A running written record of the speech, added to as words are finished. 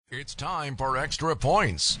It's time for Extra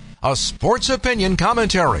Points, a sports opinion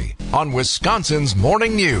commentary on Wisconsin's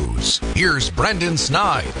morning news. Here's Brendan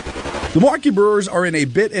Snide. The Milwaukee Brewers are in a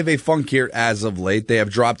bit of a funk here as of late. They have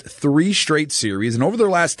dropped 3 straight series, and over their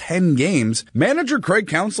last 10 games, manager Craig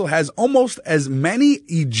Counsell has almost as many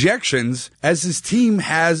ejections as his team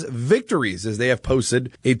has victories, as they have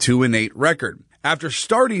posted a 2-8 record. After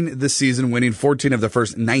starting the season winning 14 of the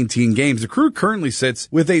first 19 games, the crew currently sits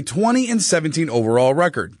with a 20-17 overall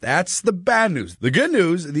record. That's the bad news. The good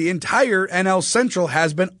news, the entire NL Central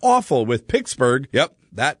has been awful, with Pittsburgh,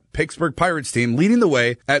 that Pittsburgh Pirates team leading the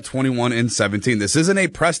way at 21-17. This isn't a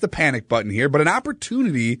press the panic button here, but an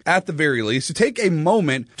opportunity at the very least to take a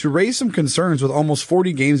moment to raise some concerns with almost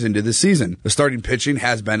 40 games into the season. The starting pitching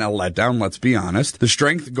has been a letdown, let's be honest. The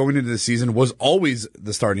strength going into the season was always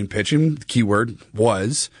the starting pitching. The keyword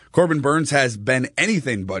was. Corbin Burns has been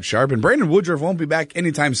anything but sharp, and Brandon Woodruff won't be back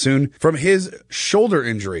anytime soon from his shoulder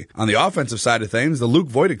injury. On the offensive side of things, the Luke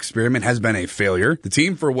Voit experiment has been a failure. The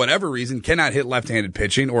team, for whatever reason, cannot hit left-handed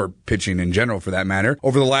pitching, or pitching in general for that matter,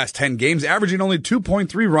 over the last 10 games, averaging only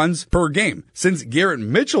 2.3 runs per game. Since Garrett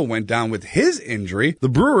Mitchell went down with his injury, the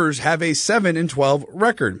Brewers have a 7-12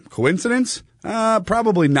 record. Coincidence?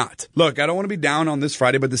 Probably not. Look, I don't want to be down on this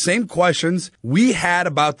Friday, but the same questions we had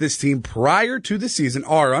about this team prior to the season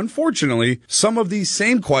are, unfortunately, some of these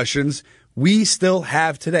same questions we still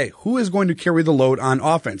have today. Who is going to carry the load on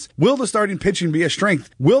offense? Will the starting pitching be a strength?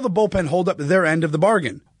 Will the bullpen hold up their end of the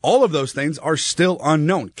bargain? All of those things are still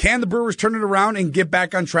unknown. Can the Brewers turn it around and get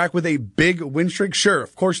back on track with a big win streak? Sure,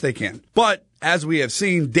 of course they can. But as we have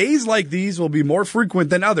seen, days like these will be more frequent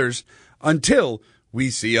than others until we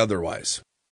see otherwise.